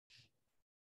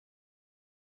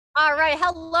All right,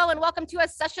 hello and welcome to a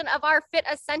session of our Fit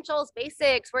Essentials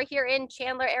Basics. We're here in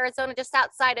Chandler, Arizona, just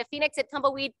outside of Phoenix at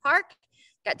Tumbleweed Park.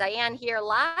 Got Diane here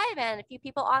live and a few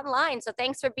people online, so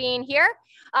thanks for being here.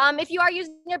 If you are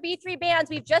using your B3 bands,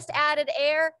 we've just added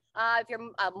air. If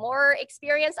you're more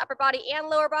experienced, upper body and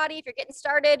lower body, if you're getting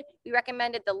started, we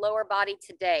recommended the lower body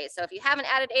today. So if you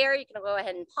haven't added air, you can go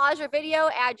ahead and pause your video,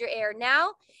 add your air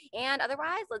now, and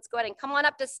otherwise, let's go ahead and come on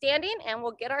up to standing and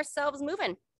we'll get ourselves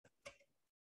moving.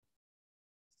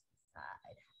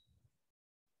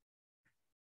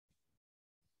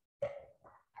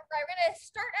 Right, we're gonna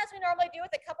start as we normally do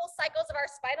with a couple cycles of our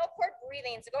spinal cord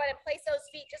breathing. So go ahead and place those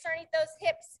feet just underneath those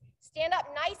hips. Stand up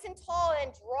nice and tall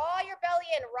and draw your belly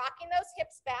in, rocking those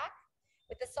hips back.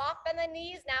 With the soft bend in the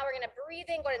knees, now we're gonna breathe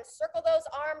in, go ahead and circle those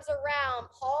arms around,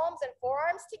 palms and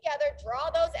forearms together, draw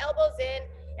those elbows in,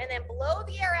 and then blow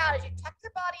the air out as you tuck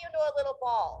your body into a little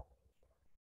ball.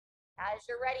 As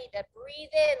you're ready to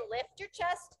breathe in, lift your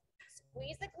chest,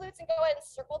 squeeze the glutes, and go ahead and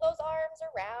circle those arms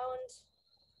around.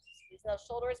 Squeeze those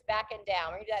shoulders back and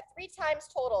down. We're gonna do that 3 times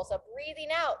total. So breathing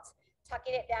out,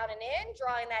 tucking it down and in,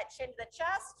 drawing that chin to the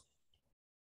chest.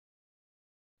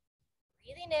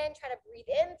 Breathing in, try to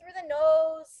breathe in through the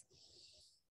nose.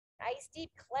 Nice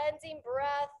deep cleansing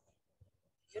breath.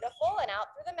 Beautiful, and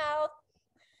out through the mouth.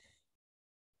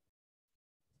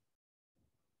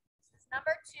 This is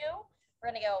number 2.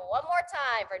 We're gonna go one more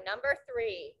time for number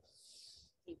 3.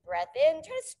 Deep breath in,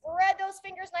 try to spread those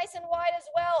fingers nice and wide as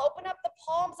well. Open up the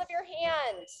palms of your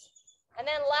hands. And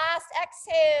then last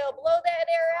exhale, blow that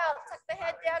air out, tuck the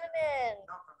head down and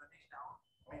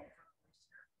in.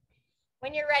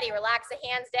 When you're ready, relax the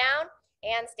hands down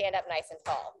and stand up nice and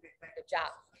tall. Good job.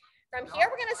 From here,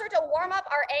 we're gonna start to warm up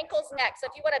our ankles next. So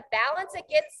if you wanna balance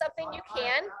against something, you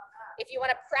can. If you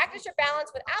wanna practice your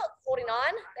balance without holding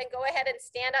on, then go ahead and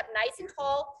stand up nice and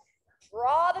tall.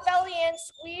 Draw the belly in,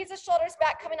 squeeze the shoulders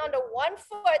back, coming onto one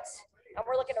foot, and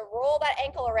we're looking to roll that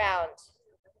ankle around.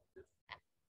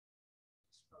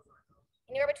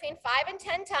 Anywhere between 5 and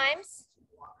 10 times.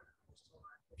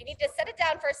 If you need to set it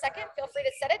down for a second, feel free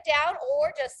to set it down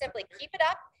or just simply keep it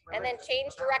up and then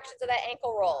change directions of that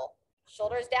ankle roll.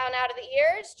 Shoulders down out of the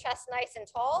ears, chest nice and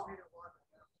tall.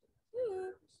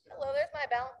 Hello, there's my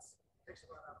balance.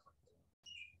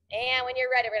 And when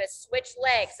you're ready, we're gonna switch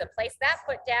legs. So place that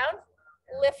foot down,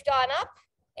 lift on up,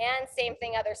 and same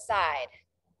thing other side.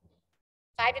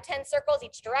 5 to 10 circles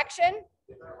each direction.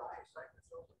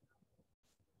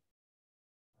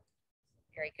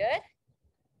 Very good.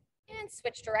 And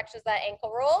switch directions that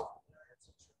ankle roll.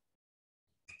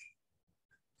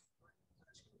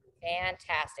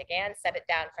 Fantastic, and set it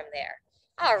down from there.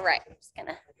 All right, I'm just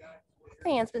gonna,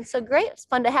 Diane's been so great. It's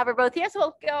fun to have her both here, so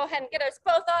we'll go ahead and get us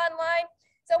both online.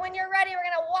 So when you're ready, we're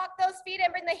gonna walk those feet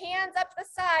and bring the hands up to the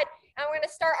side, and we're gonna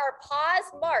start our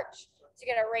pause march. So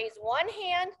you're gonna raise one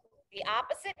hand, the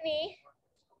opposite knee,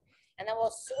 and then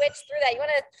we'll switch through that. You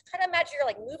wanna try to imagine you're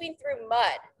like moving through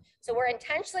mud. So we're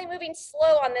intentionally moving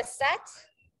slow on this set.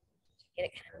 Get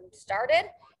it kind of started.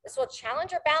 This will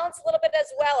challenge your balance a little bit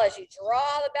as well as you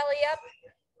draw the belly up.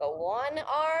 Go one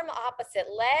arm, opposite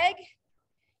leg,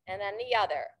 and then the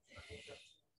other.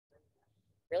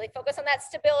 Really focus on that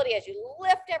stability as you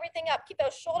lift everything up. Keep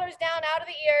those shoulders down out of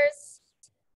the ears.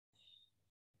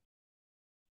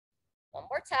 One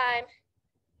more time.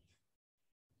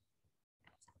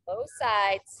 Both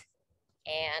sides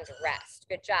and rest.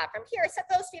 Good job. From here, set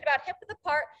those feet about hip width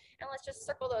apart and let's just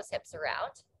circle those hips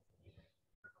around.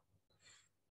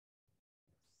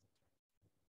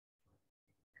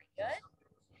 Very good.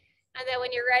 And then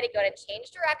when you're ready, go ahead and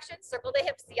change direction. Circle the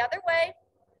hips the other way.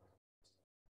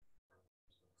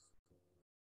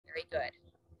 Very good.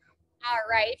 All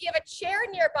right, if you have a chair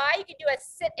nearby, you can do a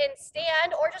sit and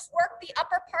stand or just work the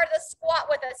upper part of the squat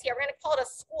with us here. We're gonna call it a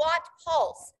squat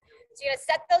pulse. So you're gonna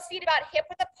set those feet about hip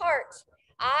width apart,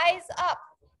 eyes up.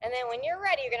 And then when you're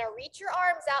ready, you're gonna reach your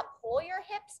arms out, pull your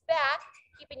hips back,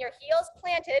 keeping your heels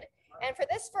planted. And for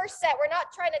this first set, we're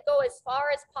not trying to go as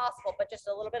far as possible, but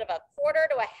just a little bit of a quarter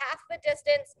to a half the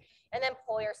distance, and then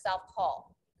pull yourself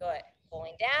tall. Good,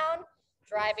 pulling down,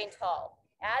 driving tall.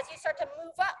 As you start to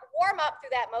move up, warm up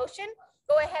through that motion,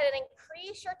 go ahead and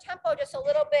increase your tempo just a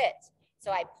little bit.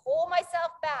 So I pull myself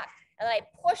back and then I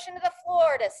push into the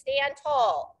floor to stand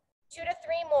tall. 2 to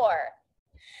 3 more.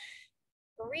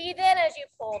 Breathe in as you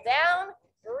pull down,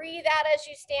 breathe out as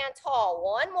you stand tall.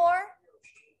 1 more.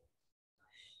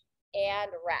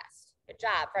 And rest. Good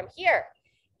job. From here,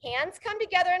 hands come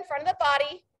together in front of the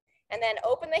body and then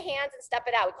open the hands and step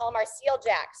it out. We call them our seal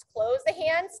jacks. Close the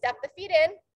hands, step the feet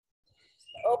in.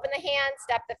 Open the hands,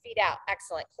 step the feet out.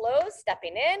 Excellent. Close,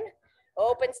 stepping in,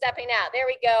 open, stepping out. There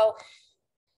we go.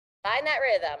 Find that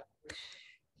rhythm.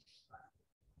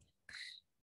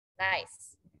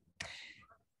 Nice.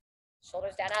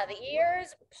 Shoulders down out of the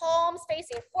ears, palms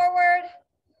facing forward.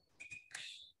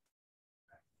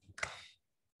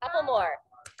 Couple more.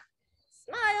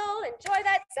 Smile, enjoy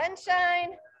that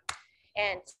sunshine.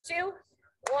 And 2, 1,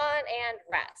 and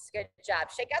rest. Good job.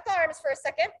 Shake out the arms for a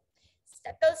second.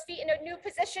 Step those feet into a new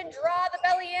position, draw the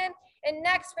belly in. And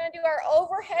next, we're gonna do our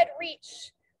overhead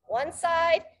reach. One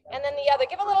side and then the other.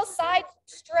 Give a little side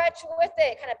stretch with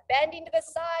it, kind of bending to the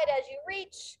side as you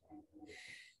reach.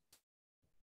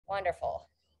 Wonderful.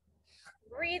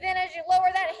 Breathe in as you lower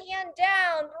that hand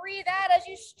down. Breathe out as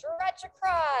you stretch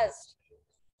across.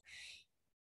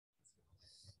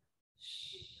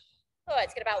 Good.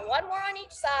 Let's get about one more on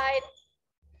each side.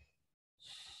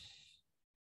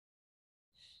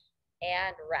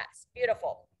 And rest.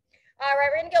 Beautiful. All right,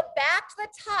 we're gonna go back to the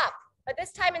top, but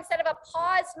this time instead of a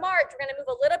pause march, we're gonna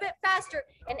move a little bit faster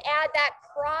and add that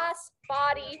cross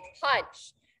body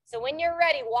punch. So when you're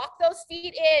ready, walk those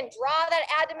feet in, draw that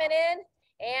abdomen in,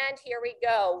 and here we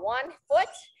go. One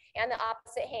foot and the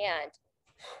opposite hand.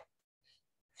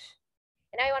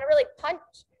 And now you wanna really punch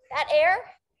that air,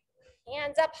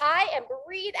 hands up high, and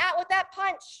breathe out with that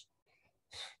punch.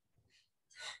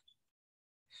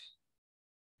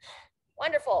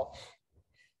 Wonderful.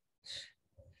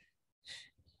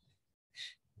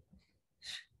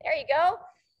 There you go.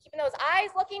 Keeping those eyes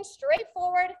looking straight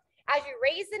forward. As you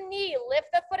raise the knee, lift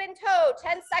the foot and toe,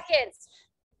 10 seconds.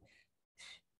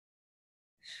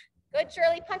 Good,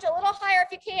 Shirley. Punch a little higher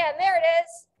if you can. There it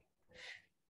is.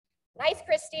 Nice,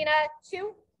 Christina.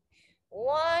 2,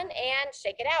 1, and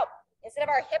shake it out. Instead of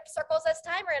our hip circles this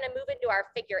time, we're gonna move into our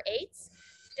figure 8s.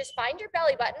 Just find your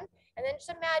belly button, and then just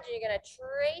imagine you're gonna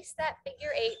trace that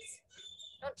figure 8.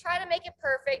 Don't try to make it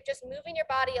perfect, just moving your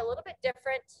body a little bit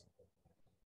different.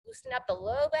 Loosen up the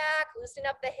low back, loosen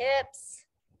up the hips.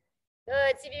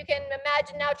 Good, see if you can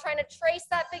imagine now trying to trace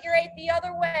that figure 8 the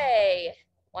other way.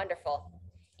 Wonderful.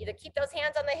 Either keep those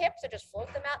hands on the hips or just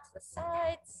float them out to the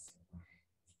sides.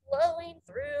 Flowing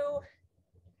through.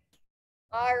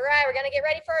 All right, we're gonna get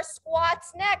ready for our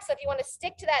squats next. So if you wanna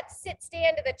stick to that sit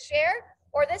stand to the chair,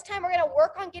 or this time we're gonna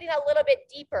work on getting a little bit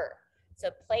deeper.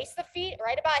 So place the feet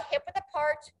right about hip width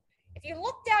apart. If you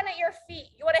look down at your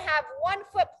feet, you wanna have one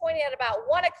foot pointing at about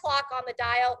 1 o'clock on the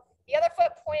dial, the other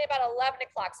foot pointing about 11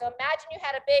 o'clock. So imagine you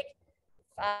had a big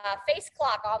face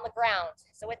clock on the ground.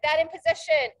 So with that in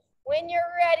position, when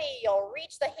you're ready, you'll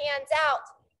reach the hands out,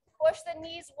 push the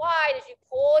knees wide as you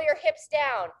pull your hips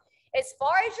down. As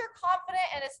far as you're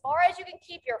confident and as far as you can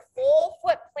keep your full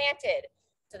foot planted.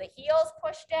 So the heels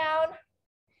push down.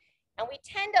 And we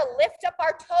tend to lift up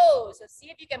our toes. So see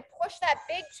if you can push that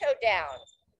big toe down.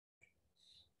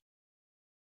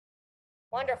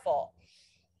 Wonderful.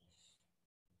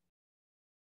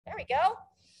 There we go.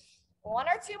 1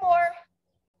 or 2 more.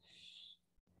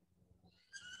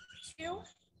 2,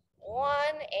 1,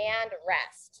 and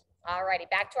rest. All righty,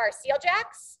 back to our seal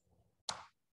jacks.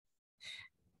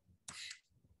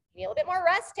 Need a little bit more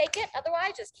rest, take it.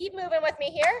 Otherwise, just keep moving with me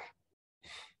here.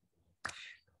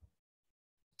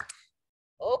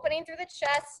 Opening through the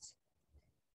chest.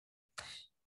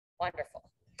 Wonderful.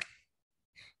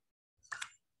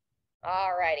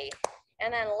 All righty.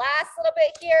 And then last little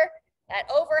bit here, that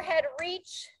overhead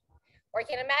reach. Or you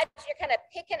can imagine you're kind of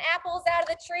picking apples out of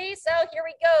the tree. So here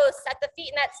we go. Set the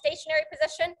feet in that stationary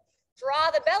position.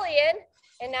 Draw the belly in.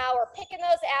 And now we're picking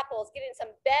those apples, getting some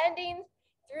bending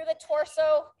through the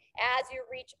torso as you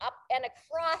reach up and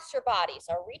across your body.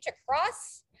 So reach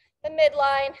across the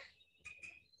midline.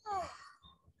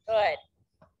 Good.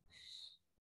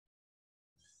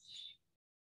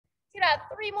 You have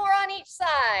 3 more on each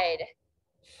side.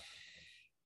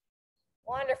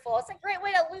 Wonderful. It's a great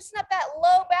way to loosen up that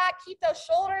low back. Keep those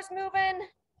shoulders moving.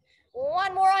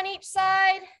 1 more on each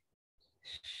side.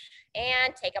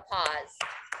 And take a pause.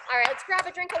 All right, let's grab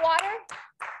a drink of water.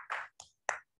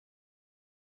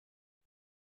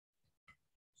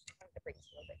 Bring this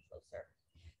a little bit closer.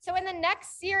 So in the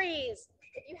next series,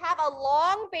 if you have a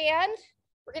long band,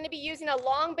 we're going to be using a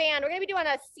long band. We're going to be doing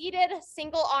a seated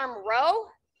single arm row.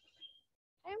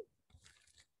 Okay.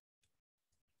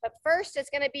 But first, it's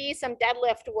going to be some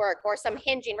deadlift work or some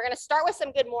hinging. We're going to start with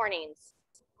some good mornings.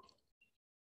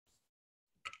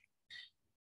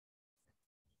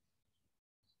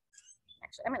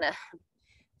 Actually,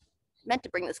 meant to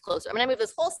bring this closer. I'm going to move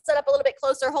this whole setup a little bit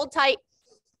closer. Hold tight.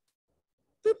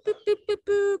 Boop, boop, boop, boop,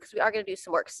 boop, because we are going to do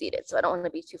some work seated, so I don't want to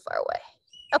be too far away.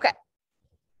 Okay.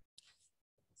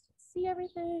 See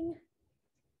everything?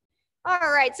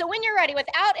 All right, so when you're ready,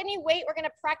 without any weight, we're going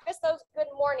to practice those good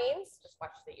mornings. Just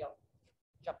watch that you don't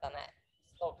jump on that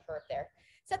little curve there.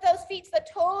 Set those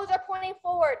pointing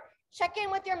forward. Check in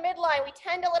with your midline. We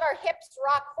tend to let our hips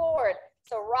rock forward.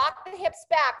 So rock the hips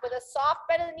back with a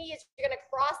soft bend of the knees. You're gonna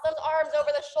cross those arms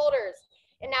over the shoulders.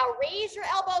 And now raise your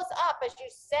elbows up as you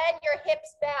send your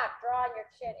hips back, drawing your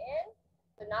chin in.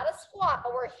 So not a squat,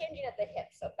 but we're hinging at the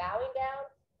hips. So bowing down,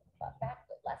 butt back,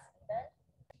 but less than bend.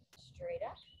 Straight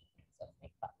up. So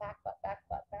think butt back,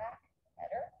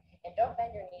 better. And don't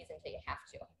bend your knees until you have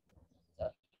to. So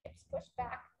hips push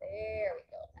back. There we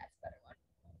go. That's a better one.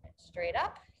 And straight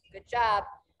up. Good job.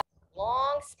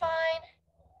 Long spine.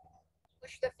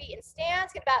 Push the feet in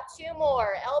stance. Get about 2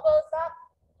 more. Elbows up.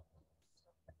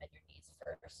 Bend your knees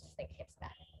first. Think hips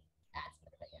back. That's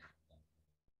better. Yeah.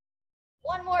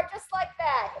 1 more, just like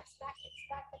that. Hips back, hips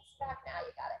back, hips back. Now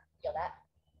you got it. Feel that?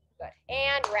 Good.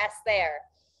 And rest there.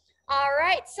 All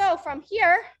right. So from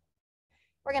here,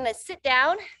 we're going to sit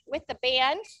down with the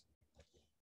band.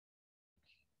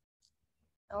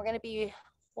 And we're going to be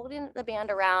holding the band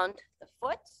around the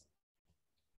foot.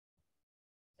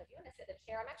 So if you want to sit in the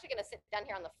chair, I'm actually going to sit down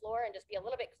here on the floor and just be a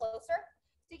little bit closer.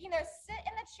 So you can either sit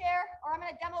in the chair or I'm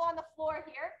going to demo on the floor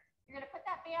here. You're going to put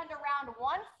that band around 1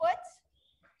 foot.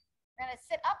 You're going to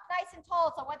sit up nice and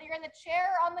tall. So whether you're in the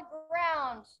chair or on the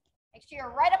ground, make sure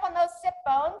you're right up on those sit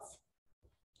bones.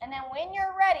 And then when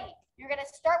you're ready, you're going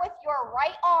to start with your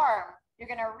right arm. You're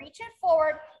going to reach it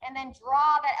forward and then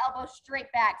draw that elbow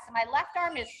straight back. So my left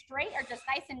arm is straight or just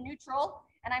nice and neutral.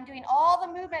 And I'm doing all the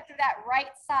movement through that right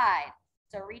side.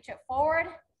 So reach it forward,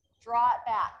 draw it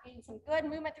back. Getting some good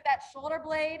movement through that shoulder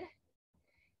blade.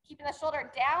 Keeping the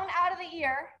shoulder down out of the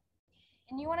ear.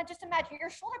 And you want to just imagine your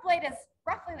shoulder blade is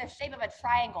roughly the shape of a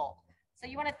triangle. So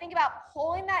you want to think about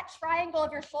pulling that triangle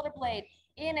of your shoulder blade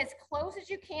in as close as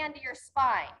you can to your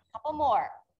spine. Couple more.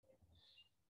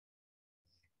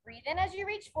 Breathe in as you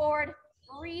reach forward.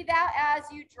 Breathe out as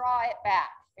you draw it back.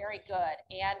 Very good.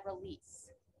 And release.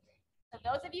 So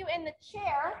those of you in the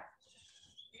chair,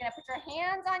 you're going to put your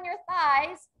hands on your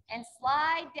thighs and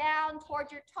slide down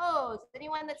towards your toes.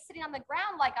 Anyone that's sitting on the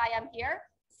ground like I am here,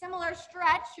 similar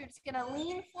stretch. You're just going to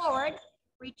lean forward,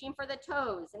 reaching for the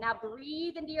toes. And now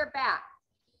breathe into your back.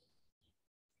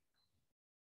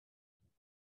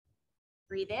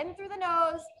 Breathe in through the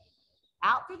nose,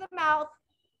 out through the mouth.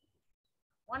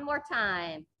 1 more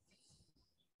time.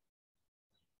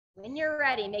 When you're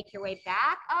ready, make your way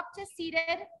back up to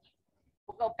seated.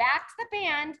 We'll go back to the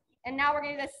band, and now we're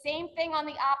going to do the same thing on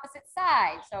the opposite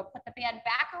side. So put the band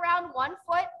back around 1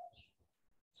 foot.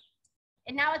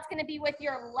 And now it's going to be with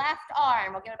your left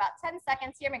arm. We'll give it about 10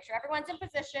 seconds here. Make sure everyone's in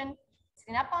position.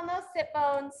 Sitting up on those sit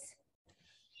bones.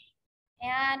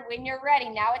 And when you're ready,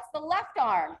 now it's the left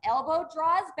arm. Elbow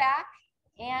draws back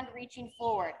and reaching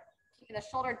forward. Keeping the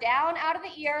shoulder down out of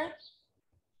the ear.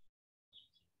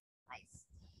 Nice.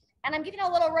 And I'm giving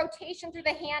a little rotation through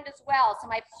the hand as well. So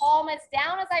my palm is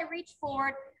down as I reach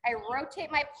forward. I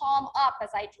rotate my palm up as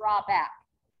I draw back.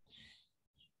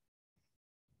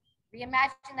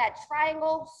 Reimagine that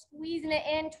triangle, squeezing it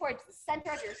in towards the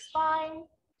center of your spine.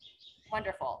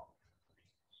 Wonderful.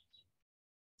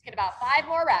 Let's get about 5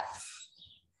 more reps.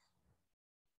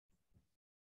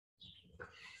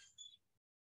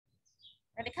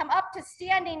 We're going to come up to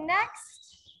standing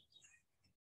next.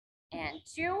 And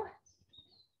 2,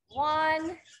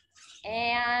 1,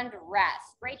 and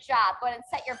rest. Great job. Go ahead and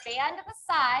set your band to the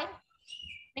side.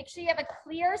 Make sure you have a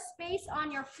clear space on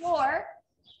your floor.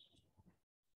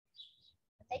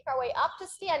 Make our way up to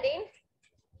standing.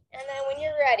 And then when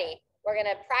you're ready, we're going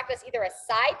to practice either a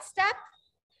side step,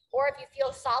 or if you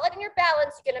feel solid in your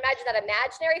balance, you can imagine that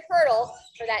imaginary hurdle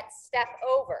for that step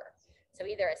over. So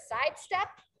either a side step,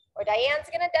 or Diane's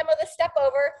going to demo the step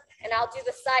over, and I'll do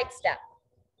the side step.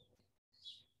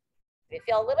 If you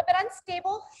feel a little bit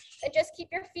unstable, then just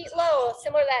keep your feet low,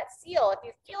 similar to that seal. If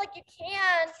you feel like you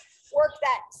can work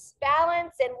that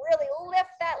balance and really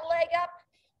lift that leg up,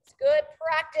 it's good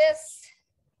practice.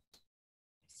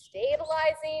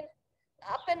 Stabilizing,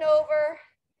 up and over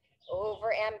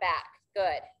and back.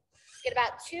 Good. Let's get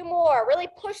about 2 more. Really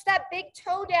push that big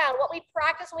toe down. What we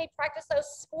practice when we practice those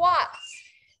squats.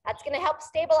 That's going to help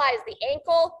stabilize the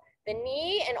ankle, the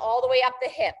knee, and all the way up the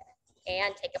hip.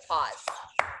 And take a pause.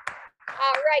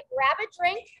 All right, grab a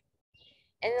drink,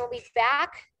 and then we'll be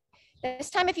back. This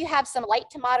time, if you have some light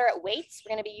to moderate weights,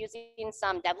 we're going to be using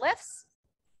some deadlifts.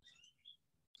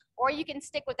 Or you can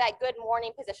stick with that good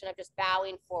morning position of just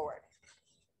bowing forward.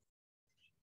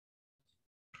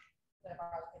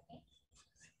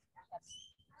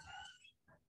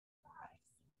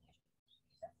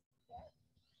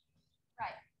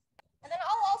 Right. And then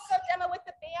I'll also demo with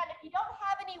the band. If you don't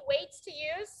have any weights to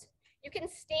use, you can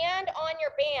stand on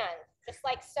your band, just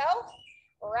like so.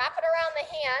 Wrap it around the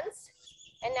hands.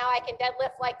 And now I can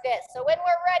deadlift like this. So when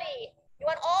we're ready, you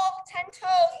want all 10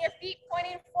 toes and your feet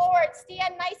pointing forward.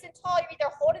 Stand nice and tall. You're either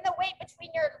holding the weight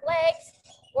between your legs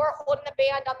or holding the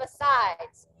band on the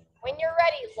sides. When you're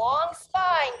ready, long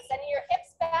spine, sending your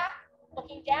hips back,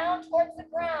 looking down towards the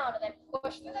ground, and then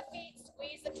push through the feet,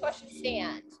 squeeze the tush and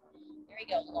stand. There you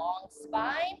go, long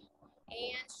spine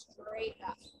and straight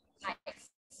up.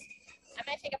 Nice. I'm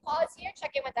gonna take a pause here,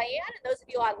 check in with Diane, and those of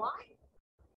you online.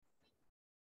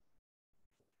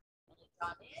 Draw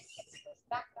in, hips goes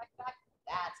back, back, back.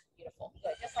 That's beautiful,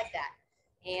 good, just like that.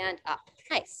 And up,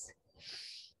 nice.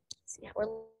 See how we're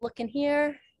looking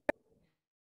here.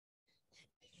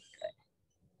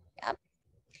 Yep.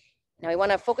 Now we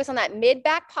want to focus on that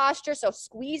mid-back posture. So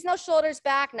squeezing those shoulders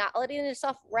back, not letting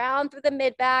yourself round through the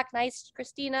mid-back. Nice,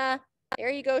 Christina. There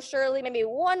you go, Shirley. Maybe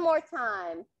one more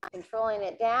time. Controlling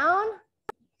it down.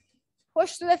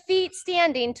 Push through the feet,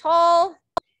 standing tall.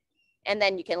 And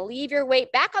then you can leave your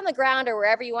weight back on the ground or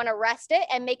wherever you want to rest it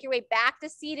and make your way back to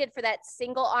seated for that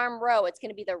single arm row. It's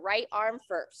going to be the right arm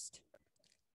first.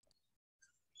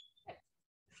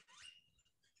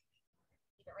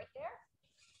 Keep it right there.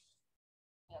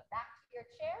 Go back to your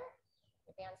chair,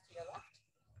 your hands to your left.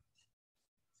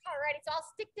 All righty, so I'll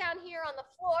stick down here on the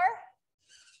floor.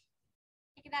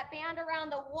 Taking that band around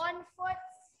the 1 foot.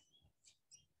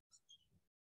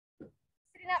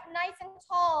 Sitting up nice and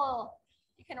tall.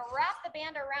 You can wrap the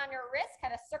band around your wrist,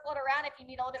 kind of circle it around if you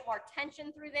need a little bit more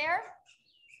tension through there.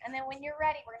 And then when you're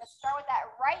ready, we're going to start with that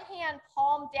right hand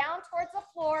palm down towards the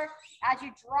floor. As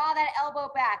you draw that elbow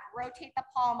back, rotate the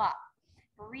palm up.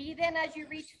 Breathe in as you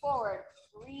reach forward.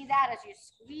 Breathe out as you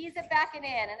squeeze it back and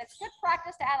in. And it's good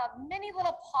practice to add a mini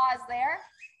little pause there.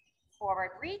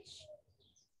 Forward reach,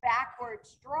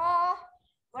 backwards draw.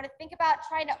 You want to think about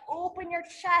trying to open your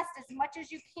chest as much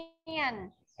as you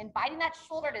can, inviting that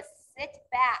shoulder to sit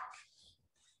back.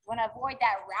 You want to avoid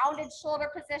that rounded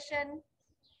shoulder position.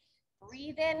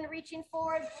 Breathe in, reaching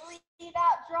forward. Breathe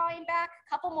out, drawing back. A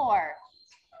couple more.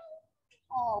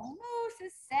 Oh,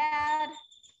 moose is sad.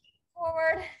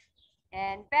 Forward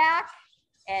and back,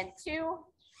 and 2,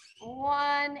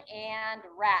 1, and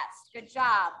rest. Good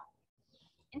job.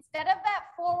 Instead of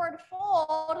that forward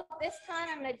fold, this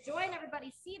time I'm going to join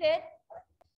everybody seated.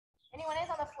 Anyone is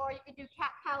on the floor, you can do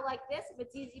cat-cow like this if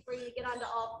it's easy for you to get onto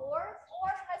all fours. Or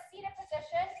from a seated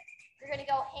position, you're going to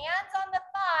go hands on the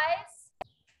thighs.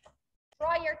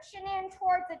 Draw your chin in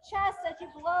towards the chest as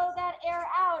you blow that air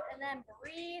out, and then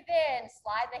breathe in.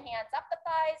 Slide the hands up the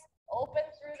thighs, open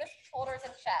through the shoulders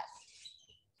and chest.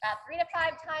 About 3 to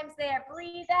 5 times there.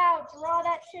 Breathe out, draw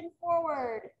that chin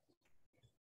forward.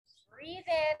 Breathe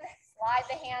in, slide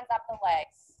the hands up the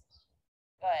legs.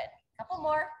 Good. Couple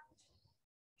more.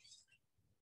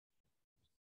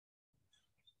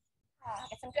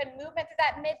 Get some good movement through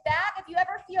that mid-back. If you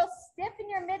ever feel stiff in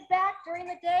your mid-back during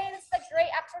the day, this is a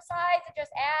great exercise to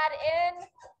just add in.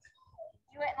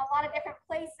 Do it in a lot of different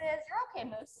places. You're okay,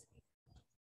 Moose.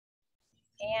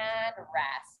 And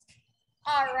rest.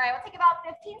 All right, we'll take about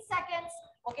 15 seconds.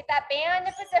 We'll get that band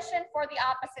in position for the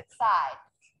opposite side.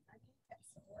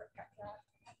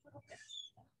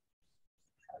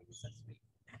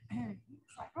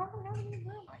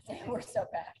 We're so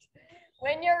packed.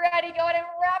 When you're ready, go ahead and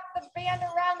wrap the band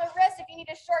around the wrist if you need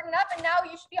to shorten up. And now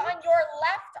you should be on your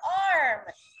left arm.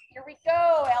 Here we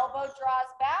go. Elbow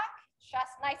draws back,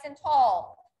 chest nice and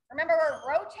tall. Remember,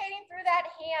 we're rotating through that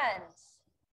hand.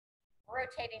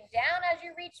 Rotating down as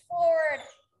you reach forward.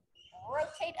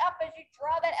 Rotate up as you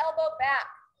draw that elbow back.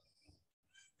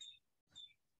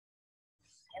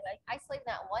 And like isolating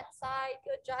that one side.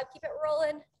 Good job. Keep it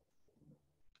rolling.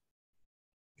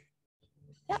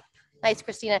 Yep. Nice,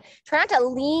 Christina. Try not to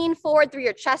lean forward through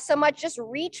your chest so much. Just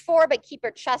reach forward, but keep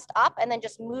your chest up and then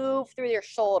just move through your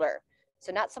shoulder.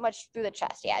 So not so much through the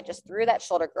chest. Yeah, just through that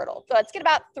shoulder girdle. Good. Let's get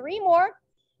about 3 more.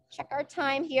 Check our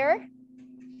time here.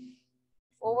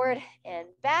 Forward and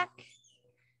back.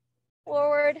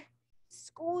 Forward.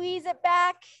 Squeeze it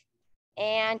back.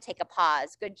 And take a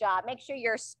pause. Good job. Make sure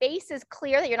your space is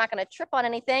clear, that you're not going to trip on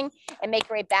anything, and make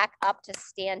your way back up to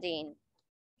standing.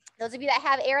 Those of you that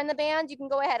have air in the band, you can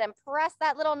go ahead and press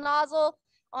that little nozzle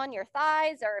on your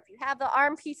thighs, or if you have the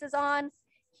arm pieces on,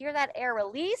 hear that air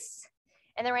release.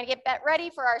 And then we're going to get ready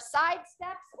for our side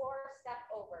steps or step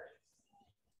overs.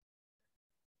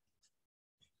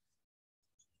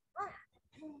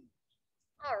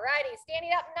 All righty,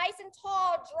 standing up nice and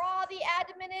tall, draw the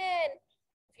abdomen in.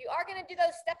 If you are going to do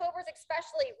those step overs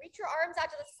especially, reach your arms out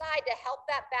to the side to help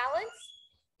that balance.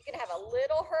 You can have a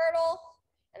little hurdle,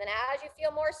 and then as you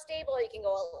feel more stable, you can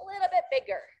go a little bit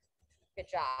bigger. Good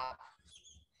job.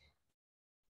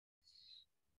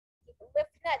 Keep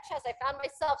lifting that chest. I found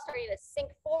myself starting to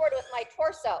sink forward with my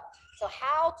torso. So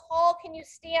how tall can you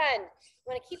stand? You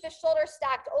want to keep the shoulders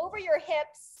stacked over your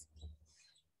hips.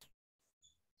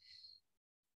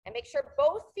 And make sure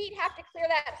both feet have to clear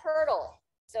that hurdle.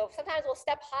 So sometimes we'll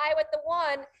step high with the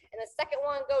one and the second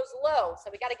one goes low.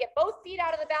 So we got to get both feet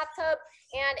out of the bathtub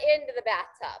and into the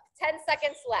bathtub. 10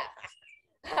 seconds left.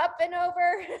 Up and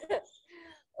over,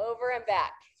 over and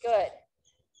back. Good.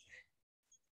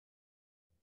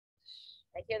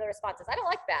 I hear the responses. I don't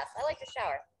like baths. I like to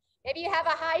shower. Maybe you have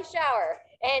a high shower.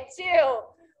 And 2,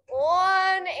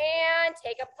 1, and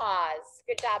take a pause.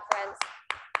 Good job, friends.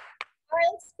 All right,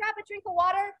 let's grab a drink of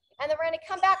water, and then we're going to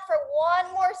come back for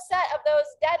one more set of those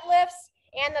deadlifts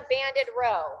and the banded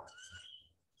row.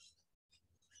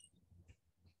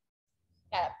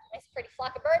 Got a nice pretty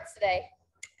flock of birds today.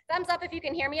 Thumbs up if you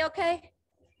can hear me okay.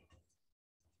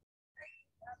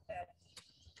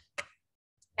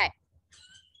 Okay.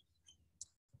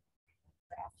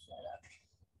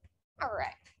 All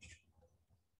right.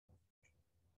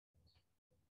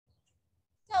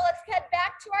 So let's head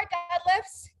back to our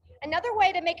deadlifts. Another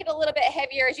way to make it a little bit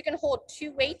heavier is you can hold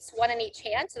 2 weights, 1 in each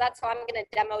hand. So that's how I'm going to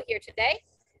demo here today.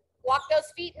 Walk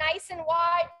those feet nice and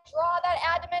wide. Draw that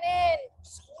abdomen in.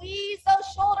 Squeeze those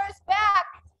shoulders back.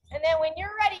 And then when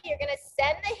you're ready, you're going to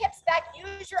send the hips back.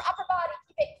 Use your upper body.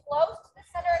 Keep it close to the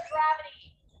center of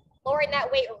gravity. Lowering that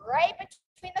weight right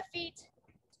between the feet.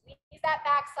 Squeeze that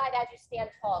backside as you stand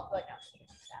tall. Good. Now,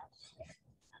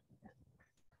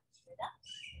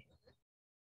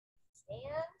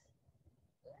 stand.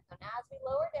 So now as we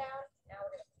lower down, now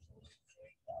we're going to push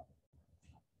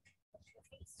the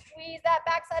feet. Squeeze that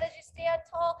backside as you stand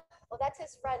tall. Oh, that's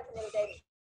his friend from the other day.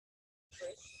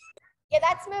 Yeah,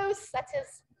 that's Moose. That's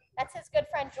his good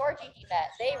friend Georgie he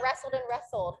met. They wrestled and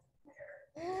wrestled.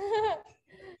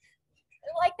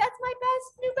 Like, that's my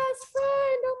new best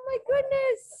friend. Oh my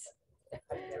goodness.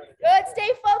 Good,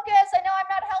 stay focused. I know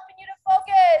I'm not helping you to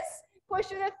focus.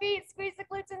 Push through the feet, squeeze the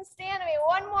glutes and stand with me.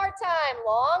 One more time.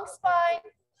 Long spine.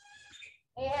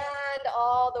 And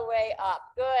all the way up.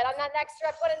 Good. On that next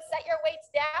rep, go ahead and set your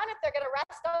weights down if they're going to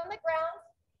rest on the ground.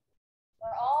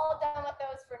 We're all done with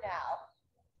those for now.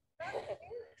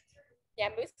 Yeah,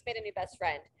 Moose made a new best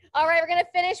friend. All right, we're going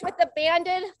to finish with the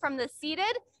banded from the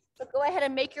seated. So go ahead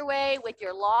and make your way with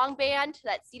your long band to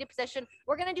that seated position.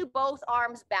 We're going to do both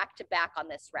arms back to back on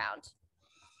this round.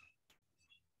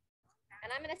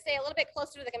 And I'm going to stay a little bit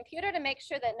closer to the computer to make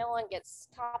sure that no one gets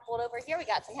toppled over here. We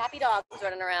got some happy dogs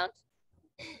running around.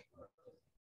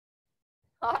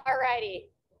 All righty.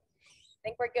 I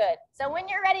think we're good. So when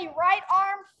you're ready, right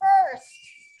arm first.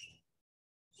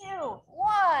 2,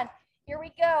 1. Here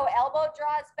we go. Elbow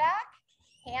draws back.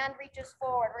 Hand reaches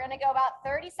forward. We're going to go about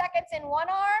 30 seconds in one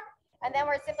arm, and then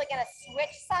we're simply going to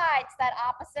switch sides to that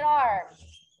opposite arm.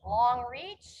 Long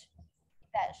reach. Keep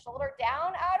that shoulder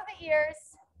down out of the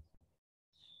ears.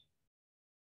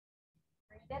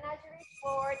 Breathe in as you reach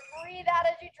forward. Breathe out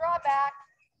as you draw back.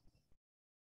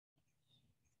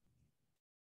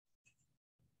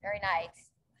 Very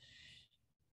nice.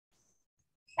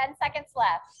 10 seconds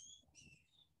left.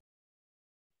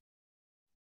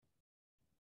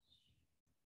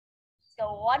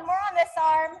 So one more on this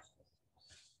arm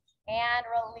and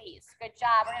release. Good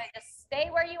job. We're going to just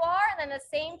stay where you are, and then the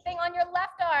same thing on your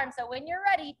left arm. So when you're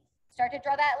ready, start to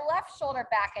draw that left shoulder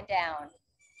back and down.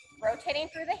 Rotating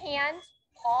through the hand,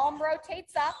 palm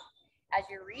rotates up. As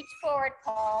you reach forward,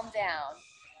 palm down.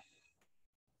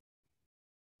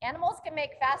 Animals can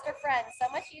make faster friends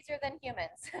so much easier than humans.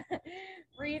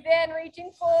 Breathe in,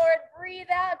 reaching forward. Breathe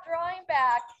out, drawing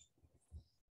back.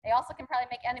 They also can probably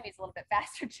make enemies a little bit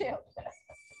faster too.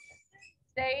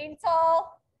 Staying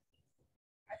tall.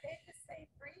 Are they the same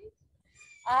breed?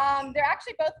 They're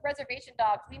actually both reservation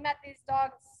dogs. We met these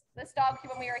dogs, this dog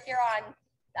when we were here on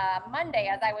Monday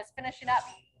as I was finishing up.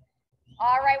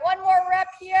 All right, one more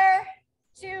rep here.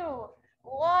 2,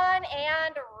 1,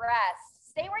 and rest.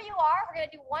 Stay where you are. We're going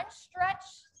to do one stretch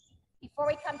before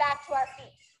we come back to our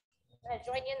feet. I'm going to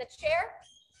join you in the chair.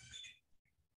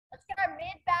 Let's get our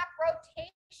mid-back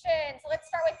rotation. So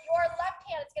let's start with your left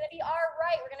hand. It's going to be our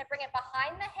right. We're going to bring it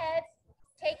behind the head.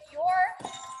 Take your,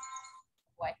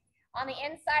 on the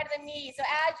inside of the knee. So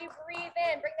as you breathe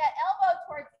in, bring that elbow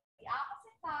towards the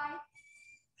opposite thigh.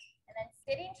 And then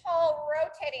sitting tall,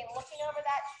 rotating, looking over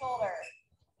that shoulder.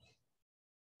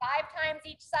 5 times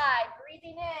each side.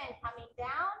 Breathing in, coming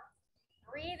down.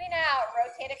 Breathing out,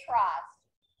 rotate across.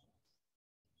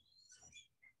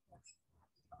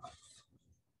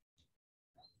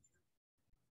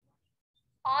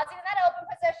 Pausing in that open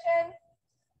position.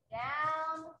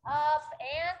 Down, up,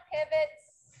 and pivots.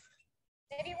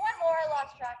 Maybe one more, I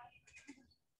lost track.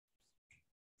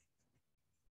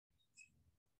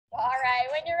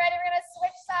 when you're ready, we're gonna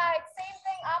switch sides. Same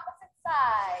thing, opposite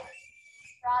side.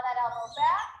 Draw that elbow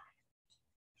back.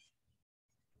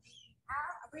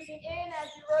 Out, breathing in as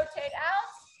you rotate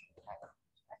out.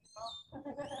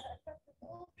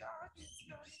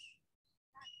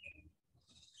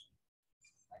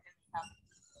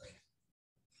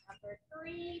 Number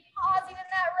 3, pausing in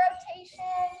that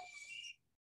rotation.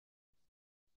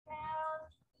 Down,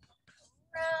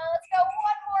 around. Let's go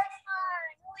one more time.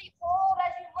 Really hold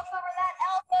as you look over that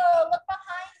elbow. Look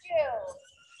behind you.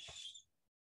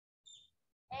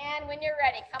 And when you're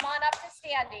ready, come on up to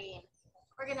standing.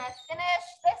 We're gonna finish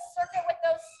this circuit with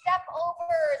those step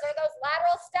overs or those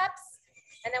lateral steps.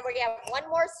 And then we're gonna have one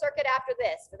more circuit after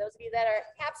this for those of you that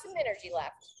have some energy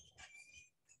left.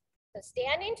 So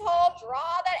standing tall,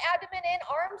 draw that abdomen in,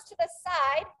 arms to the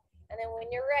side. And then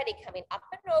when you're ready, coming up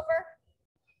and over,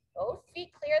 both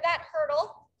feet clear that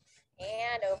hurdle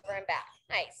and over and back.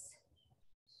 Nice.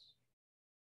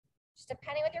 Just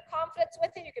depending with your confidence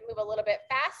with it, you can move a little bit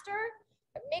faster,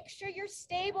 but make sure you're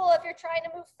stable if you're trying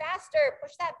to move faster.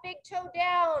 Push that big toe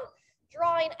down,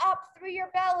 drawing up through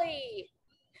your belly.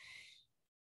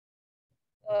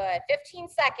 Good, 15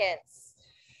 seconds.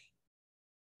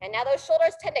 And now those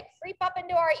shoulders tend to creep up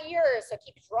into our ears, so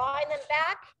keep drawing them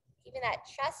back, keeping that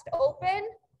chest open.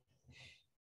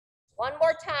 One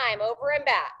more time, over and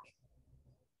back.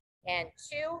 And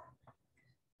 2,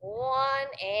 1,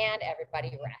 and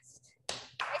everybody rest.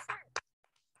 Nice. All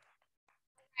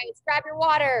right, let's grab your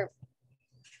water.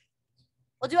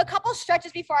 We'll do a couple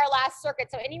stretches before our last circuit.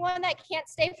 So anyone that can't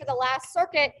stay for the last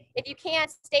circuit, if you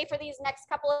can't, stay for these next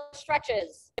couple of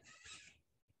stretches.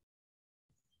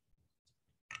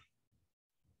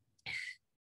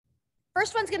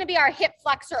 First one's gonna be our hip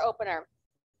flexor opener.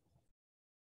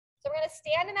 So we're gonna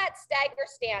stand in that stagger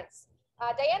stance.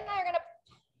 Diane and I are gonna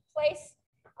place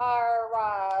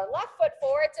our left foot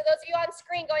forward. So those of you on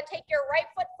screen, go and take your right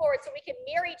foot forward so we can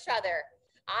mirror each other.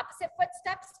 Opposite foot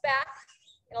steps back.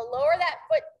 Gonna lower that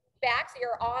foot back so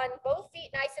you're on both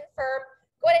feet nice and firm.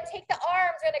 Go ahead and take the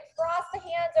arms. We're gonna cross the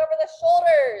hands over the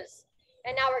shoulders.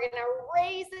 And now we're gonna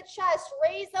raise the chest,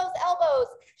 raise those elbows,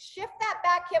 shift that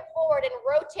back hip forward and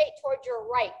rotate towards your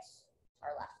right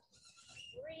or left.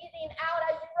 Breathing out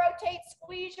as you rotate,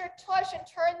 squeeze your tush and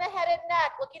turn the head and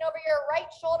neck, looking over your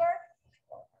right shoulder.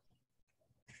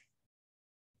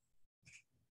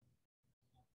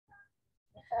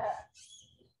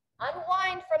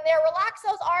 Unwind from there, relax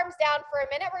those arms down for a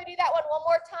minute. We're gonna do that one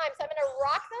more time. So I'm gonna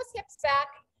rock those hips back,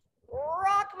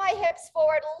 rock my hips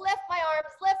forward, lift my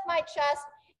arms, lift my chest,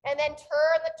 and then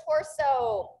turn the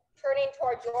torso, turning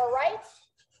towards your right.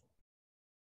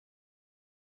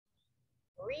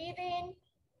 Breathing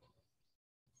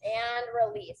and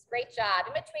release. Great job.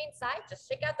 In between sides, just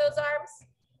shake out those arms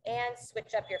and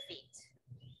switch up your feet.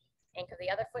 Anchor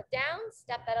the other foot down,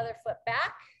 step that other foot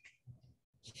back.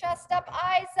 Chest up,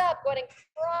 eyes up. Go ahead and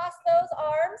cross those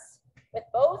arms with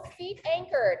both feet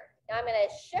anchored. Now I'm going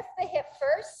to shift the hip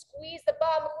first, squeeze the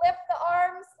bum, lift the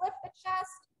arms, lift the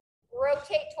chest,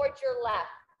 rotate towards your left.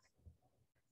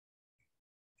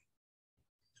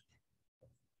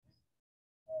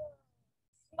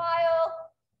 Smile,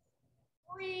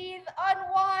 breathe,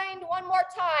 unwind. One more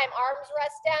time. Arms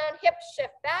rest down, hips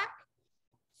shift back,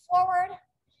 forward,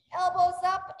 elbows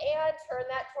up, and turn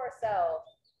that torso.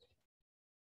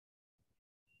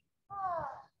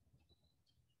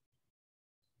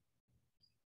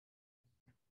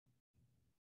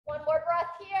 One more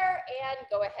breath here and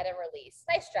go ahead and release.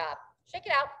 Nice job. Shake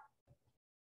it out.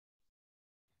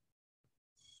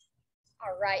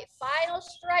 All right, final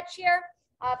stretch here.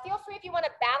 Feel free if you want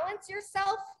to balance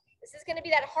yourself. This is going to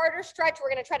be that harder stretch. We're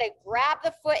going to try to grab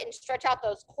the foot and stretch out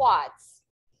those quads.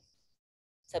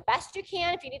 So best you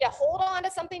can. If you need to hold on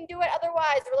to something, do it.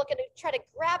 Otherwise, we're looking to try to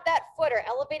grab that foot or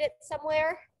elevate it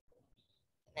somewhere.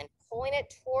 And then pulling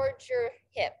it towards your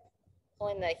hip.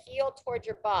 Pulling the heel towards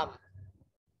your bum.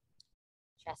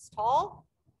 Chest tall.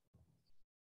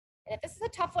 And if this is a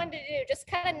tough one to do, just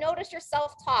kind of notice your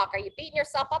self-talk. Are you beating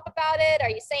yourself up about it? Are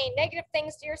you saying negative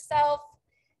things to yourself?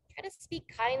 Try to speak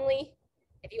kindly.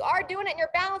 If you are doing it and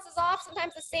your balance is off,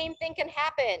 sometimes the same thing can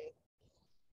happen.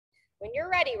 When you're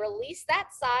ready, release that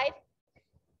side.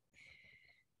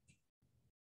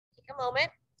 Take a moment.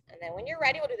 And then when you're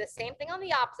ready, we'll do the same thing on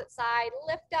the opposite side.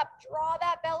 Lift up, draw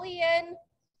that belly in,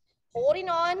 holding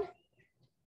on.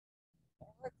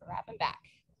 Or grabbing back.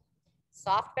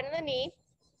 Soft bend in the knee.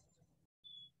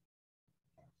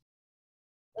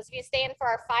 Those of you staying for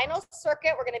our final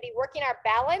circuit, we're going to be working our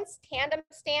balance, tandem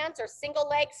stance, or single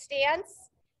leg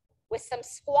stance with some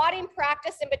squatting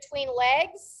practice in between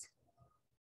legs.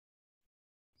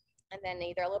 And then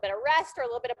either a little bit of rest or a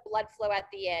little bit of blood flow at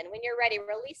the end. When you're ready,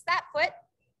 release that foot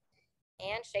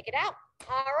and shake it out.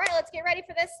 All right, let's get ready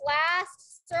for this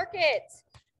last circuit.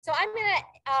 So I'm gonna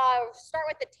start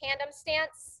with the tandem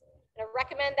stance. I'm gonna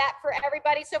recommend that for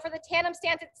everybody. So for the tandem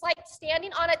stance, it's like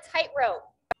standing on a tightrope.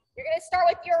 You're gonna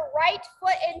start with your right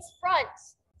foot in front.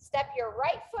 Step your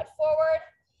right foot forward,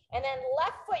 and then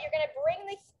left foot, you're gonna bring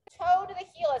the toe to the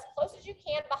heel as close as you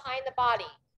can behind the body.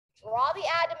 Draw the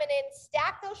abdomen in,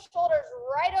 stack those shoulders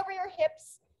right over your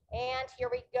hips, and here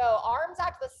we go. Arms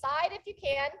out to the side if you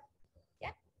can.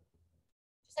 Yeah.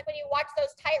 Just like when you watch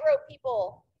those tightrope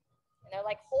people, and they're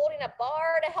like holding a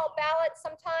bar to help balance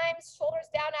sometimes. Shoulders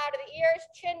down out of the ears,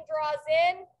 chin draws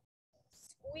in.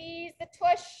 Squeeze the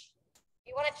tush. If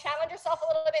you want to challenge yourself a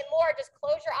little bit more, just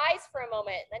close your eyes for a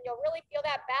moment. Then you'll really feel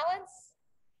that balance.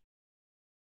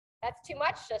 That's too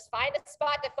much. Just find a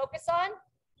spot to focus on.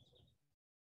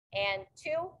 And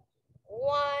 2, 1,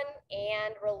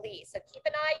 and release. So keep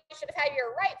an eye. You should have had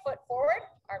your right foot forward,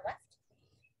 or left.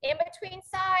 In between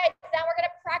sides. Now we're going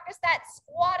to practice that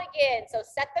squat again. So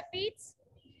set the feet.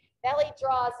 Belly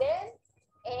draws in.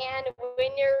 And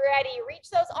when you're ready,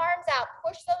 reach those arms out.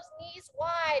 Push those knees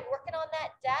wide. Working on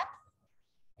that depth.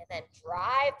 And then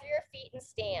drive through your feet and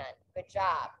stand. Good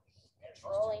job.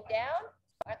 Rolling down.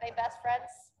 Aren't they best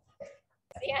friends?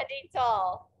 Standing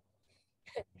tall.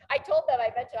 I told them, I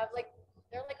mentioned, I was like,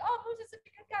 they're like, oh, Moose is a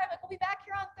good guy. I'm like, we'll be back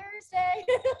here on Thursday.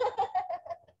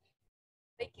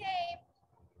 They came.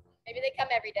 Maybe they come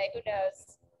every day. Who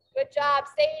knows? Good job.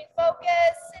 Staying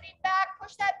focused. Sitting back.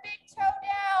 Push that big toe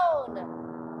down.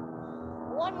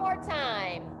 One more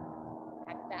time.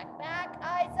 Back, back, back.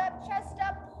 Eyes up, chest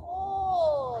up.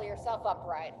 Pull yourself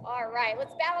upright. All right.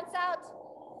 Let's balance out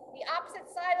the opposite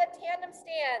side of the tandem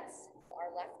stance. Our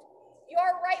left.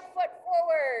 Your right foot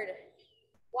forward.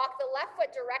 Walk the left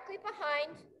foot directly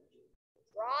behind.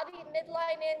 Draw the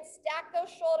midline in, stack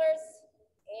those shoulders,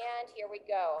 and here we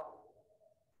go.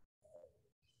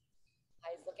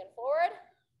 Eyes looking forward.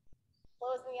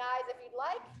 Closing the eyes if you'd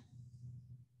like.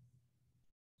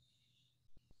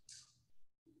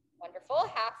 Wonderful.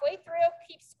 Halfway through,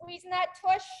 keep squeezing that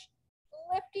tush,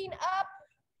 lifting up.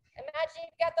 Imagine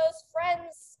you've got those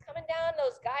friends coming down,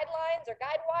 those guidelines or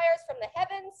guide wires from the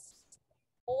heavens,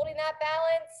 holding that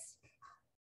balance.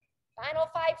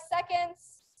 Final 5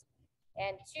 seconds,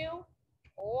 and 2, 1,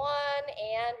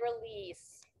 and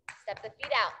release. Step the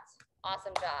feet out.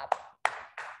 Awesome job.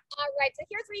 All right, so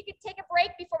here's where you can take a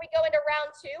break before we go into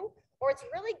round 2, or it's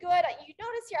really good. You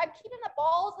notice here, I'm keeping the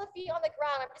balls of the feet on the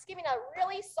ground. I'm just giving a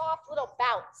really soft little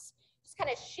bounce. Just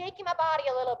kind of shaking my body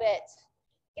a little bit.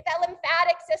 Get that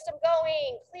lymphatic system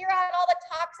going. Clear out all the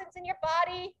toxins in your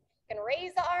body. You can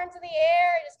raise the arms in the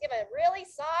air and just give a really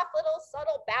soft little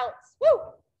subtle bounce.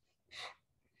 Woo!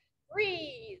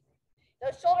 Breathe.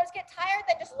 Those shoulders get tired,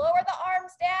 then just lower the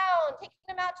arms down, taking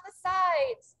them out to the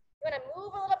sides. You want to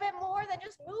move a little bit more, then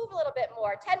just move a little bit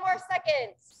more. 10 more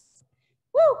seconds.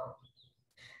 Woo!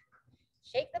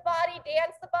 Shake the body,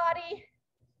 dance the body.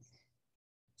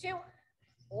 2,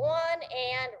 1,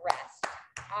 and rest.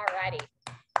 All righty.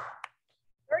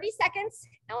 30 seconds,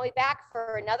 and we'll be back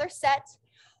for another set.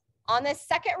 On this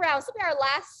second round, this will be our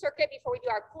last circuit before we do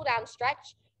our cool down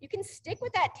stretch. You can stick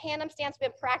with that tandem stance we've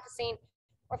been practicing,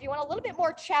 or if you want a little bit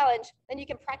more challenge, then you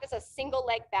can practice a single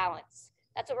leg balance.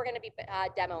 That's what we're going to be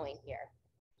demoing here.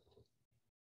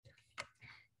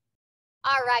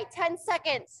 All right, 10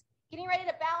 seconds. Getting ready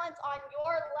to balance on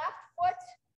your left foot,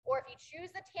 or if you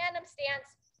choose the tandem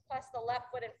stance, press the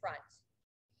left foot in front.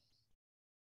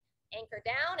 Anchor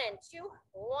down, and 2,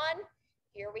 1.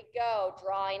 Here we go.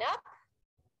 Drawing up.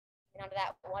 And onto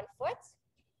that one foot.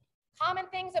 Common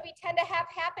things that we tend to have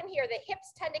happen here, the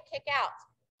hips tend to kick out.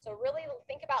 So really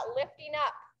think about lifting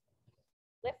up.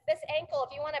 Lift this ankle.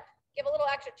 If you want to give a little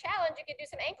extra challenge, you could do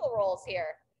some ankle rolls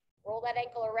here. Roll that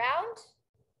ankle around.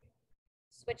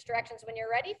 Switch directions when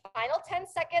you're ready. Final 10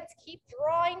 seconds. Keep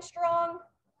drawing strong.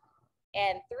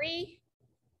 And 3,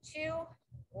 2,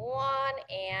 1,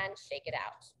 and shake it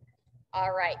out.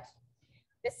 All right.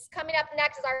 This is coming up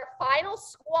next is our final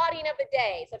squatting of the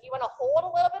day. So if you want to hold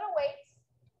a little bit of weight,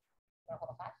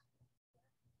 hold a 5.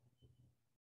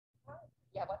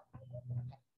 Yeah, what?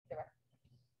 Okay.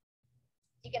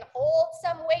 You can hold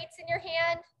some weights in your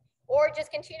hand or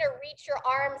just continue to reach your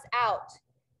arms out.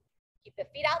 Keep the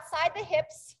feet outside the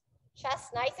hips,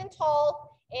 chest nice and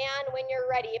tall, and when you're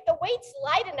ready, if the weight's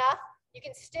light enough, you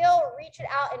can still reach it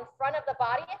out in front of the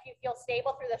body if you feel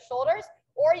stable through the shoulders,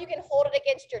 or you can hold it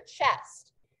against your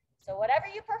chest. So whatever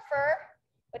you prefer,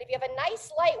 but if you have a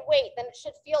nice light weight, then it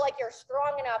should feel like you're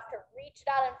strong enough to reach it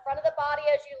out in front of the body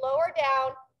as you lower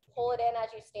down, pull it in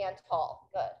as you stand tall.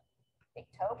 Good. Big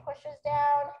toe pushes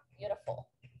down. Beautiful.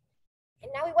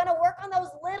 And now we want to work on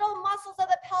those little muscles of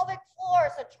the pelvic floor.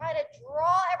 So try to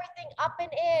draw everything up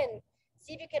and in.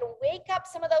 See if you can wake up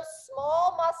some of those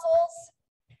small muscles.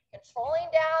 Controlling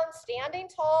down, standing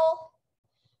tall.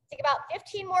 Take about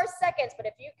 15 more seconds, but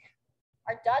if you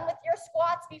are done with your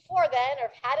squats before then or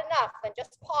have had enough, then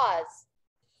just pause.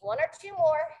 1 or 2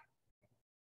 more.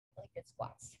 Really good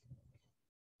squats.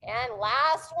 And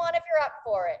last one if you're up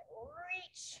for it.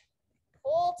 Reach,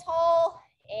 pull tall,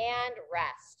 and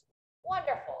rest.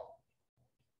 Wonderful.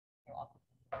 You're welcome.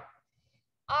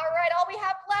 All right, all we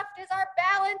have left is our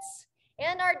balance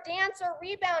and our dance or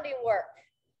rebounding work.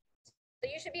 So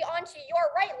you should be onto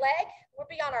your right leg. We'll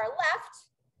be on our left.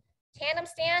 Tandem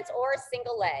stance or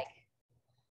single leg.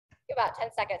 Give about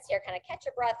 10 seconds here, kind of catch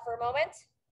your breath for a moment.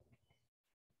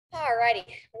 All righty,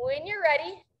 when you're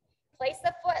ready, place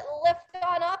the foot, lift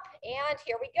on up, and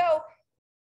here we go.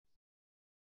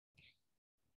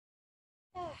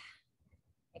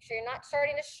 Make sure you're not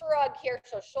starting to shrug here,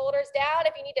 so shoulders down.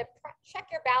 If you need to check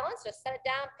your balance, just set it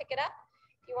down, pick it up.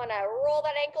 If you want to roll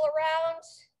that ankle around.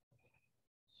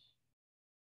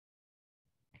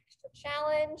 Extra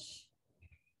challenge.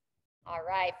 All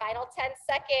right, final 10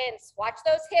 seconds. Watch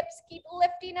those hips keep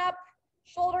lifting up,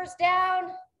 shoulders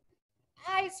down,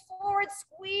 eyes forward,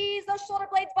 squeeze those shoulder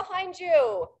blades behind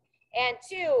you. And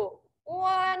 2,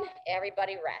 1,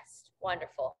 everybody rest.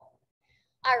 Wonderful.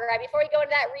 All right, before we go into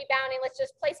that rebounding, let's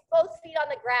just place both feet on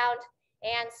the ground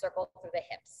and circle through the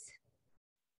hips.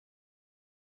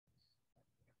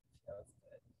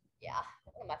 Yeah,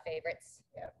 one of my favorites.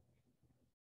 Yeah.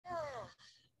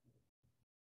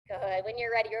 Good. When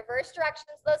you're ready, reverse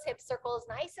directions, those hip circles,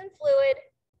 nice and fluid.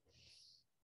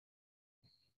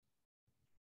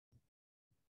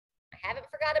 I haven't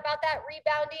forgot about that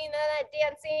rebounding, that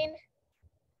dancing.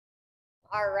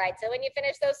 All right, so when you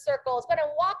finish those circles, go ahead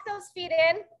and walk those feet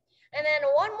in. And then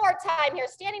one more time here,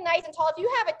 standing nice and tall. If you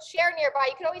have a chair nearby,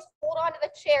 you can always hold on to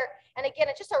the chair. And again,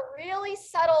 it's just a really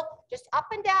subtle, just up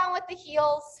and down with the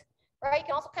heels, right? You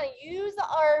can also kind of use the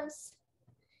arms.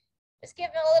 Just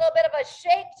give it a little bit of a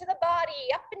shake to the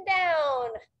body, up and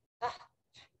down.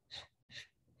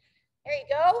 There you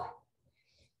go.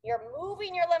 You're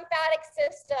moving your lymphatic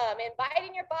system,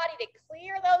 inviting your body to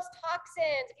clear those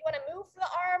toxins. If you want to move the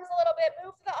arms a little bit,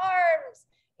 move the arms.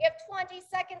 You have 20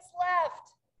 seconds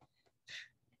left.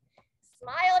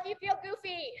 Smile if you feel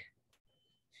goofy.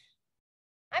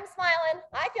 I'm smiling.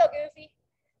 I feel goofy.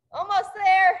 Almost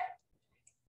there.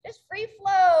 Just free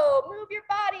flow. Move your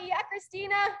body. Yeah,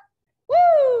 Christina.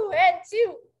 Woo! And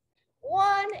 2,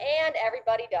 1, and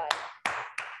everybody done.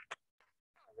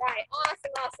 All right,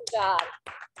 awesome, awesome job.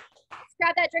 Let's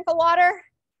grab that drink of water,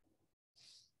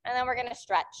 and then we're gonna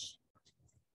stretch.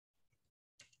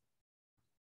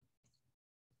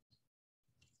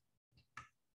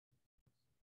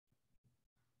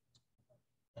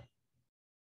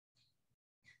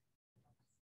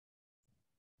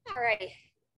 All righty.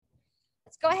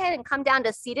 Let's go ahead and come down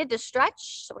to seated to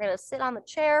stretch. So we're gonna sit on the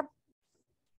chair.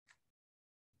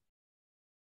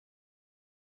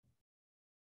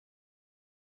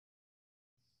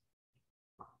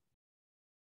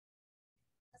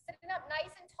 Sitting up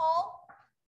nice and tall.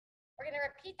 We're going to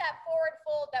repeat that forward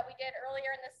fold that we did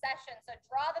earlier in the session. So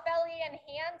draw the belly in,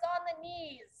 hands on the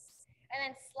knees, and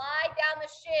then slide down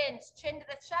the shins, chin to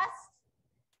the chest,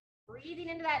 breathing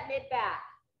into that mid back.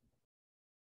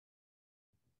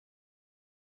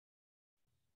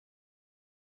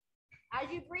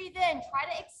 As you breathe in, try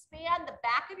to expand the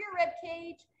back of your rib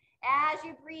cage. As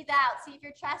you breathe out, see if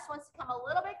your chest wants to come a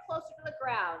little bit closer to the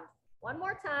ground. One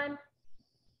more time.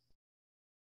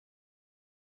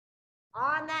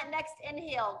 On that next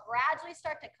inhale, gradually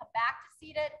start to come back to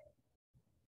seated,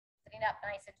 sitting up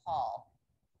nice and tall.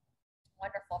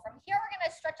 Wonderful. From here, we're going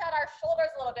to stretch out our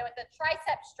shoulders a little bit with the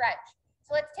tricep stretch.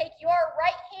 So let's take your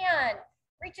right hand,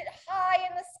 reach it high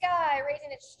in the sky,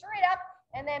 raising it straight up,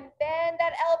 and then bend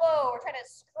that elbow. We're trying to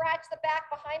scratch the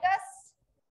back behind us.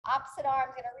 Opposite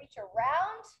arm is going to reach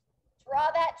around.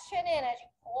 Draw that chin in as you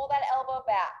pull that elbow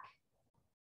back.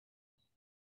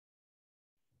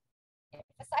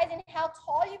 Emphasizing how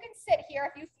tall you can sit here.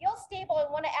 If you feel stable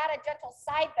and want to add a gentle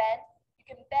side bend, you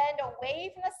can bend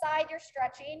away from the side you're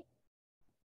stretching.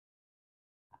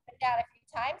 Up and down a few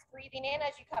times, breathing in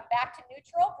as you come back to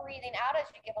neutral, breathing out as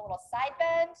you give a little side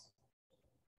bend.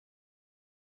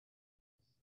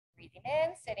 Breathing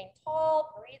in, sitting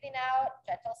tall, breathing out,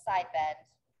 gentle side bend.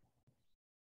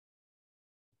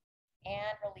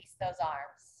 And release those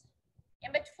arms. In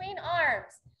between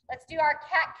arms, let's do our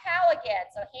cat-cow again.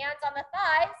 So hands on the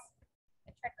thighs,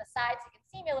 and turn to the side so you can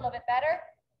see me a little bit better.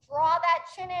 Draw that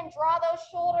chin in, draw those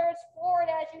shoulders forward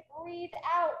as you breathe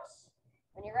out.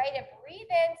 When you're ready to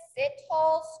breathe in, sit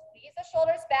tall, squeeze the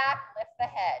shoulders back, lift the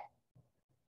head.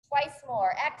 Twice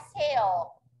more.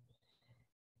 Exhale.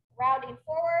 Rounding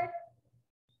forward.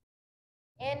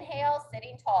 Inhale,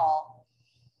 sitting tall.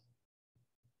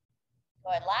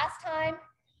 Good. Last time.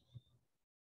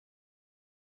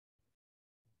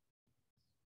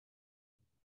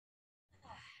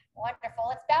 Wonderful.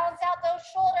 Let's balance out those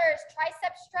shoulders.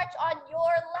 Tricep stretch on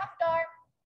your left arm.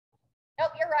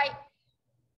 Nope, you're right.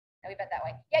 No, we bent that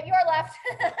way. Yeah, your left.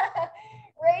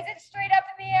 Raise it straight up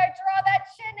in the air. Draw that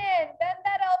chin in. Bend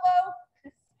that elbow.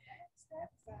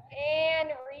 And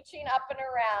reaching up and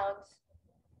around.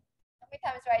 How many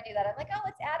times do I do that? I'm like, oh,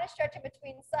 let's add a stretch in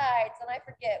between sides. And I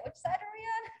forget. Which side are we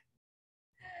on?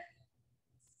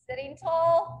 Sitting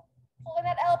tall. Pulling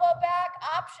that elbow back.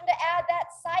 Option to add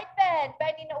that side bend.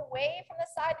 Bending away from the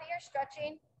side that you're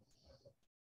stretching.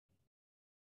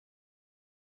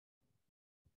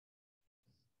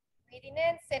 Breathing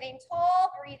in, sitting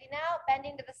tall, breathing out,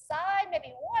 bending to the side,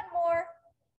 maybe one more.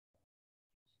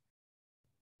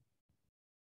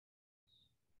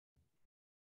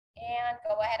 And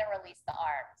go ahead and release the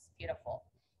arms. Beautiful.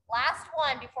 Last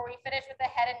one before we finish with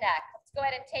the head and neck. Let's go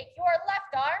ahead and take your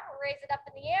left arm, raise it up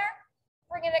in the air,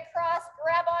 bring it across,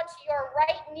 grab onto your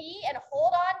right knee and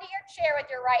hold on to your chair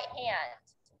with your right hand.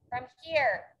 From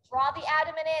here, draw the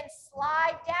abdomen in,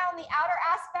 slide down the outer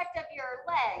aspect of your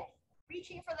leg,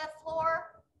 reaching for the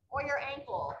floor or your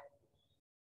ankle.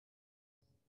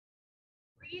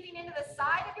 Breathing into the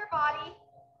side of your body.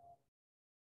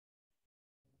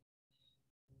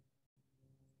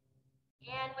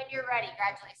 And when you're ready,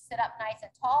 gradually sit up nice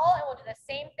and tall, and we'll do the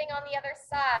same thing on the other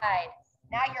side.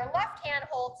 Now your left hand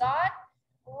holds on,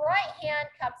 right hand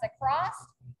comes across,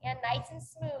 and nice and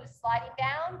smooth, sliding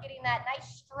down, getting that nice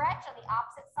stretch on the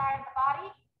opposite side of the body.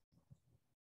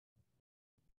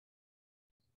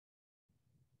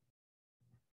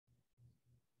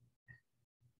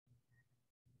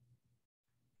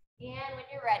 And when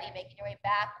you're ready, making your way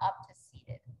back up to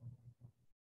seated.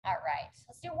 All right,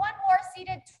 let's do one more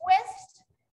seated twist,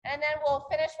 and then we'll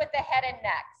finish with the head and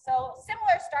neck. So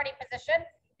similar starting position.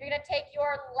 You're gonna take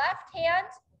your left hand,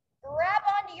 grab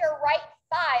onto your right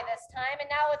thigh this time, and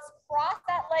now let's cross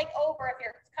that leg over if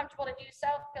you're comfortable to do so.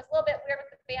 Feels a little bit weird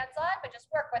with the bands on, but just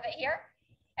work with it here.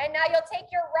 And now you'll take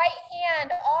your right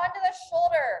hand onto the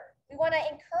shoulder. We wanna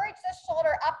encourage the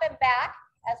shoulder up and back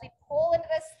as we pull into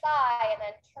this thigh and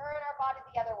then turn our body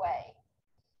the other way.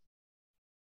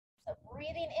 So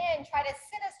breathing in, try to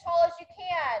sit as tall as you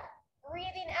can.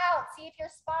 Breathing out, see if your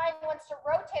spine wants to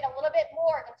rotate a little bit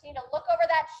more. Continue to look over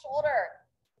that shoulder.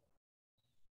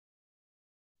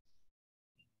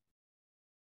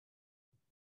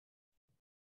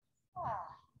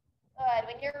 Good,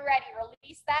 when you're ready,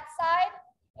 release that side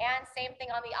and same thing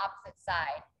on the opposite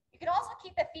side. You can also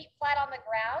keep the feet flat on the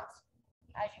ground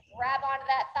as you grab onto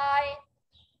that thigh.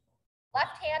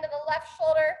 Left hand to the left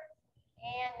shoulder.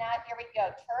 And now here we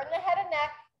go. Turn the head and neck.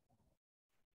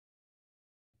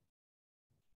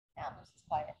 Now this is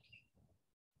quiet.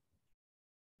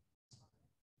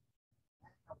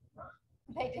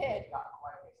 They did.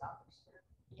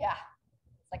 Yeah.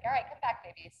 It's like, all right, come back,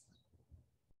 babies.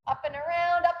 Up and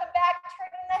around, up and back,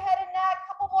 turning the head and neck.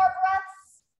 Couple more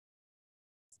breaths.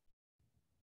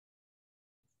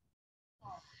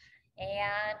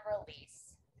 And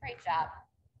release. Great job.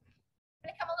 I'm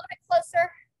gonna come a little bit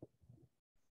closer.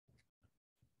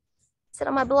 Sit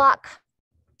on my block.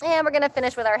 And we're gonna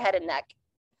finish with our head and neck.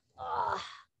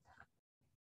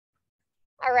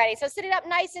 Alrighty, so sitting up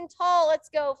nice and tall, let's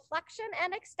go flexion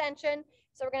and extension.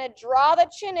 So we're gonna draw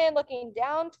the chin in, looking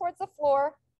down towards the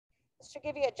floor. This should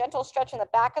give you a gentle stretch in the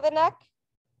back of the neck.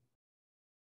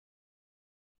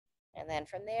 And then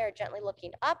from there, gently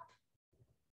looking up.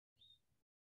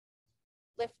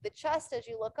 Lift the chest as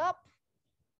you look up.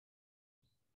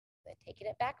 Then taking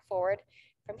it back forward.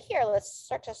 From here, let's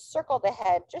start to circle the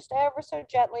head just ever so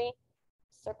gently.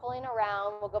 Circling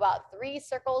around. We'll go about 3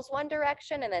 circles one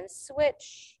direction and then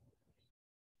switch.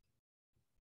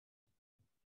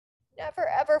 Never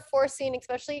ever forcing,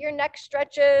 especially your neck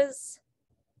stretches.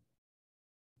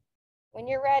 When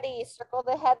you're ready, circle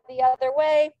the head the other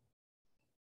way.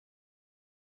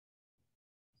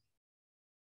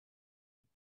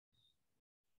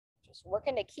 Just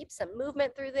working to keep some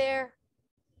movement through there.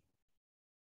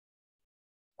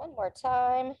 One more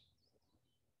time.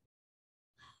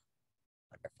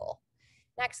 Wonderful.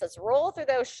 Next, let's roll through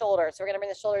those shoulders. So we're gonna bring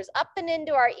the shoulders up and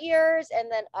into our ears and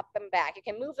then up and back. You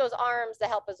can move those arms to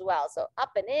help as well. So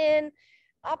up and in,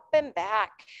 up and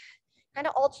back. Kind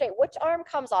of alternate which arm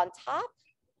comes on top.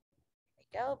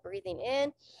 Go, breathing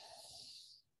in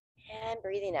and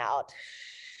breathing out.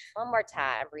 One more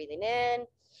time, breathing in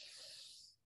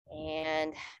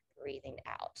and breathing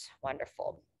out.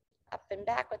 Wonderful. Up and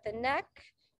back with the neck.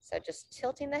 So just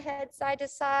tilting the head side to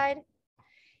side.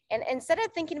 And instead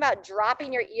of thinking about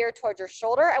dropping your ear towards your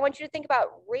shoulder, I want you to think about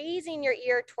raising your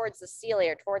ear towards the ceiling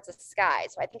or towards the sky.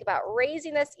 So I think about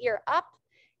raising this ear up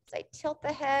as I tilt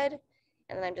the head,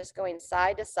 and then I'm just going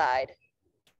side to side.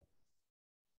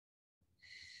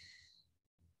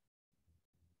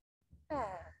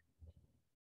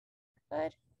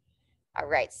 Good. All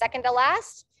right, second to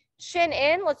last, chin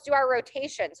in. Let's do our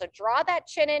rotation. So draw that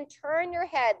chin in, turn your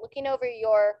head, looking over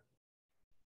your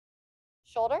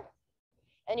shoulder.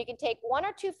 And you can take 1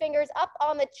 or 2 fingers up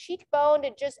on the cheekbone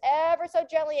to just ever so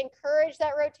gently encourage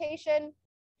that rotation.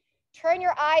 Turn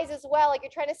your eyes as well, like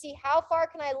you're trying to see how far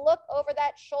can I look over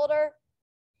that shoulder.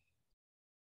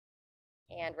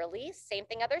 And release, same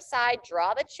thing other side,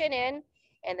 draw the chin in,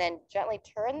 and then gently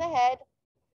turn the head.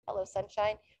 Hello,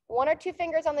 sunshine. 1 or 2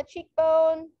 fingers on the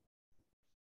cheekbone.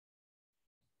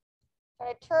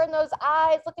 Try to turn those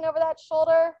eyes, looking over that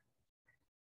shoulder.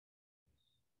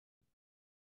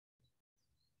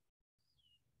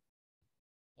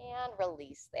 And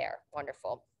release there.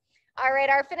 Wonderful. All right,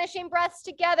 our finishing breaths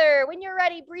together. When you're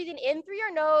ready, breathing in through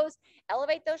your nose,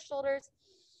 elevate those shoulders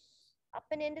up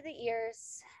and into the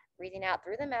ears. Breathing out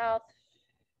through the mouth.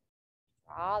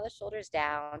 Draw the shoulders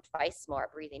down. Twice more.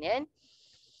 Breathing in.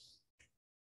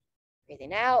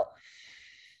 Breathing out.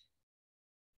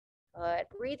 Good.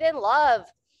 Breathe in love.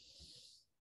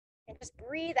 And just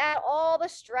breathe out all the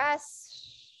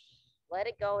stress. Let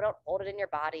it go. Don't hold it in your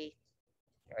body.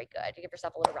 Very good. Give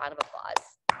yourself a little round of applause.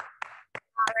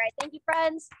 All right. Thank you,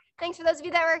 friends. Thanks for those of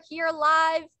you that are here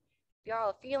live. If you're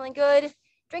all feeling good,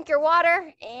 drink your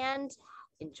water and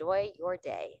enjoy your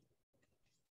day.